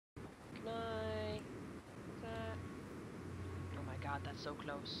god, that's so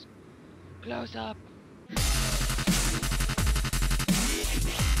close. Close up.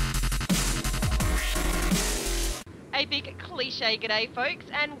 A big cliche g'day, folks,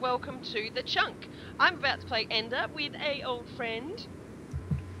 and welcome to the chunk. I'm about to play Ender with a old friend.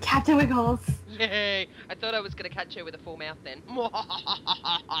 Captain Wiggles. Yay! I thought I was going to catch her with a full mouth then.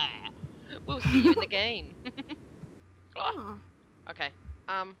 We'll see you in the game. Oh. Okay.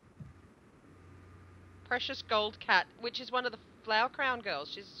 Precious Gold Cat, which is one of the Flower Crown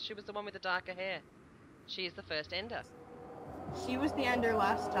girls. She was the one with the darker hair. She is the first Ender. She was the Ender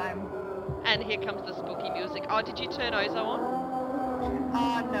last time. And here comes the spooky music. Oh, did you turn Ozo on?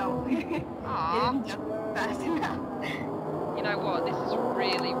 No. Aww. It didn't jump fast enough. You know what? This is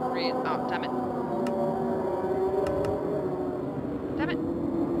really... Oh, damn it. Damn it.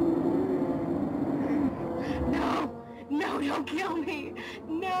 No! No, don't kill me!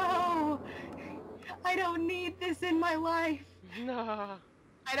 No! I don't need this in my life! No.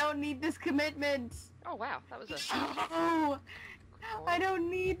 I don't need this commitment! Oh, wow. That was a... Oh! I don't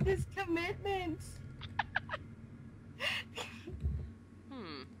need this commitment!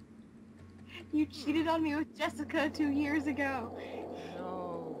 You cheated on me with Jessica 2 years ago.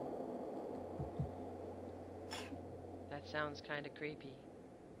 No. That sounds kind of creepy.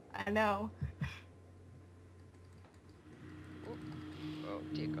 I know. Oh,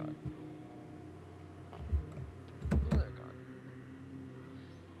 dear God. Oh, dear God.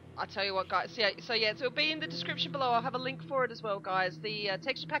 I'll tell you what, guys. So it'll be in the description below. I'll have a link for it as well, guys. The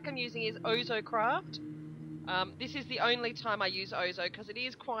texture pack I'm using is Ozo Craft. This is the only time I use Ozo because it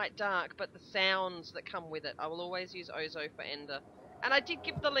is quite dark, but the sounds that come with it, I will always use Ozo for Ender. And I did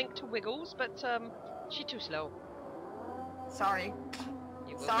give the link to Wiggles, but she's too slow. Sorry.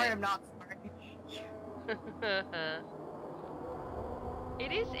 Sorry, I'm not sorry.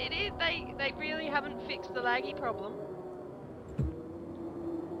 It is. They really haven't fixed the laggy problem.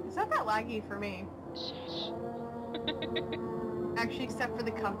 It's not that laggy for me. Shush. Actually, except for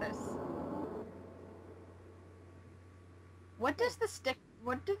the compass. What does the stick?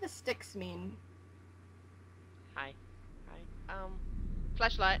 What do the sticks mean? Hi.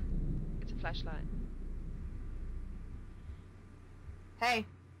 Flashlight. It's a flashlight. Hey.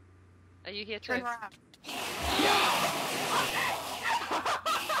 Are you here too? Turn around.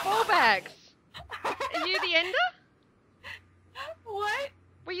 Fallbacks! Are you the Ender? What?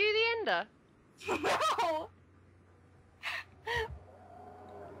 Were you the Ender? No.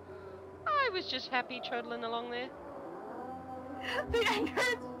 I was just happy trundling along there. The Ender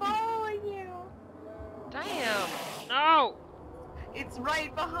is following you. Damn! No! It's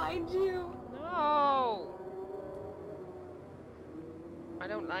right behind you. No! I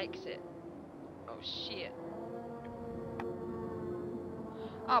don't like it. Oh shit.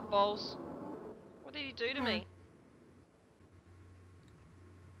 Oh balls. What did he do to me?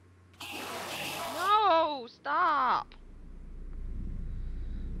 No! Stop!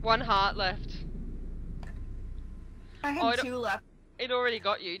 1 heart left. I had 2 left. It already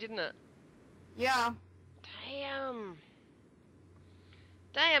got you, didn't it? Yeah. Damn.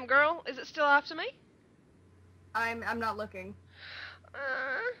 Damn, girl. Is it still after me? I'm not looking.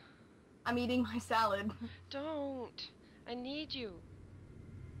 I'm eating my salad. Don't. I need you.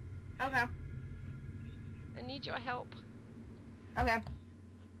 Okay. I need your help. Okay.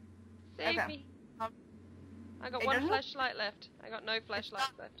 Save me. I got 1 flashlight left. I got no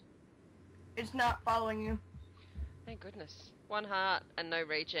flashlights left. It's not following you. Thank goodness. 1 heart and no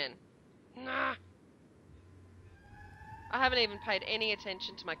regen. Nah. I haven't even paid any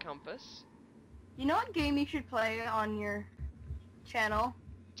attention to my compass. You know what game you should play on your channel?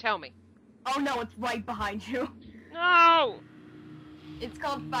 Tell me. Oh no, it's right behind you. No! It's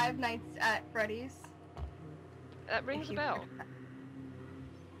called Five Nights at Freddy's. That rings a bell.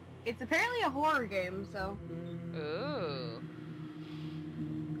 It's apparently a horror game, so... Ooh.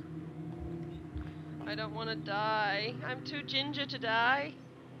 I don't want to die. I'm too ginger to die.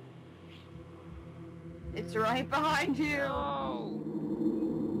 It's right behind you. No.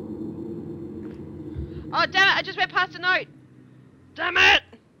 Oh, damn it! I just went past a note. Damn it!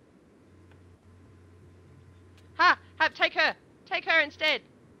 Ha! Take her! Take her instead!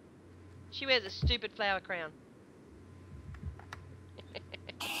 She wears a stupid flower crown.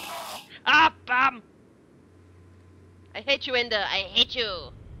 Ah, bum! I hate you, Ender. I hate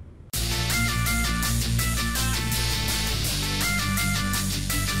you.